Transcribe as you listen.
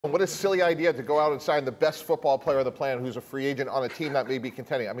What a silly idea to go out and sign the best football player on the planet who's a free agent on a team that may be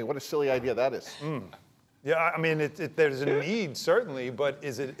contending. I mean, what a silly idea that is. Yeah, I mean, there's a need, certainly, but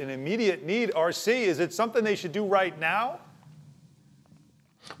is it an immediate need, RC? Is it something they should do right now?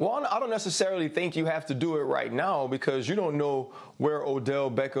 Well, I don't necessarily think you have to do it right now because you don't know where Odell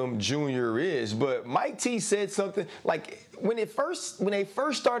Beckham Jr. is. But Mike T said something like when they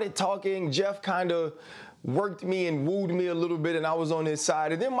first started talking, Jeff kind of worked me and wooed me a little bit, and I was on his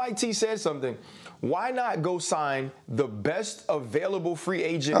side. And then Mike T said something. Why not go sign the best available free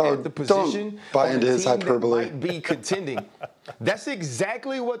agent at the position buy into his hyperbole. That might be contending? That's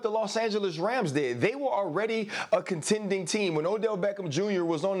exactly what the Los Angeles Rams did. They were already a contending team. When Odell Beckham Jr.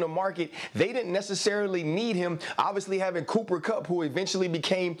 was on the market, they didn't necessarily need him, obviously having Cooper Kupp, who eventually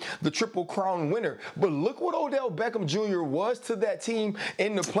became the Triple Crown winner. But look what Odell Beckham Jr. was to that team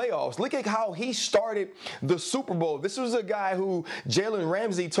in the playoffs. Look at how he started the Super Bowl. This was a guy who Jalen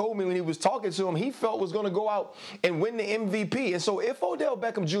Ramsey told me when he was talking to him, he felt was going to go out and win the MVP. And so if Odell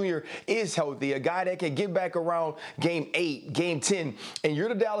Beckham Jr. is healthy, a guy that can get back around game 8, game 10, and you're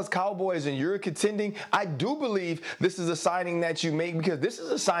the Dallas Cowboys and you're contending, I do believe this is a signing that you make because this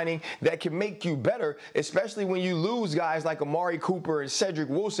is a signing that can make you better, especially when you lose guys like Amari Cooper and Cedric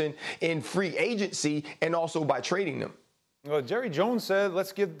Wilson in free agency and also by trading them. Well, Jerry Jones said,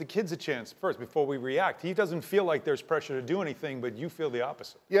 let's give the kids a chance first before we react. He doesn't feel like there's pressure to do anything, but you feel the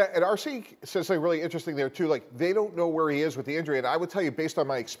opposite. Yeah, and RC says something really interesting there, too. Like, they don't know where he is with the injury. And I would tell you, based on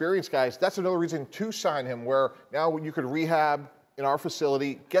my experience, guys, that's another reason to sign him, where now you could rehab in our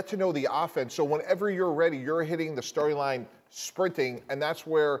facility, get to know the offense. So whenever you're ready, you're hitting the starting line sprinting, and that's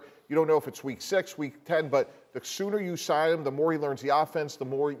where you don't know if it's week 6, week 10, but the sooner you sign him, the more he learns the offense, the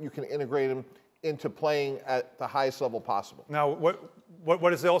more you can integrate him into playing at the highest level possible. Now,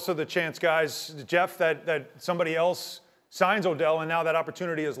 what is also the chance, guys, Jeff, that somebody else signs Odell and now that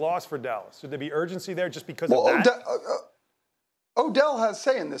opportunity is lost for Dallas? Should there be urgency there just because of that? Odell has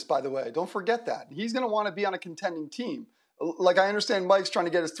say in this, by the way. Don't forget that. He's going to want to be on a contending team. Like, I understand Mike's trying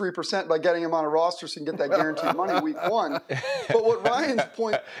to get his 3% by getting him on a roster so he can get that guaranteed money week 1. But what Ryan's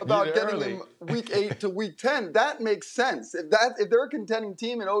point about getting him week 8 to week 10, that makes sense. If they're a contending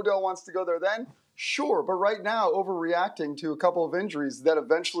team and Odell wants to go there then, sure. But right now, overreacting to a couple of injuries that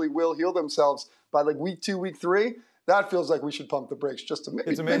eventually will heal themselves by like week 2, week 3, that feels like we should pump the brakes just to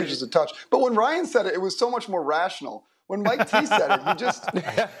maybe just a touch. But when Ryan said it, it was so much more rational. When Mike T said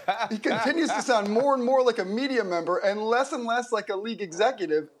it, he continues to sound more and more like a media member and less like a league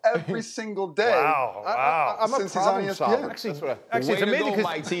executive every single day. Wow. I'm a problem solver. Actually, Way it's amazing. to go,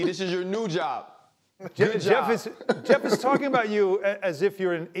 Mike T. This is your new job. Jeff is talking about you as if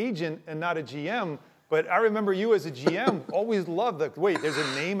you're an agent and not a GM. But I remember you as a GM always loved the, wait, there's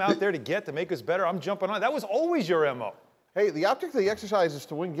a name out there to make us better. I'm jumping on. That was always your MO. Hey, the object of the exercise is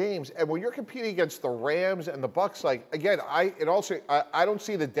to win games, and when you're competing against the Rams and the Bucks, like, again, I don't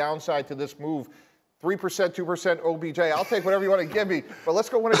see the downside to this move. 3%, 2% OBJ. I'll take whatever you want to give me, but let's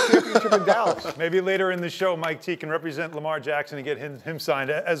go win a championship in Dallas. Maybe later in the show, Mike T can represent Lamar Jackson and get him signed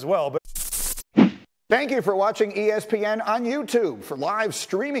as well. Thank you for watching ESPN on YouTube. For live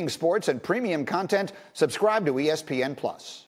streaming sports and premium content, subscribe to ESPN+.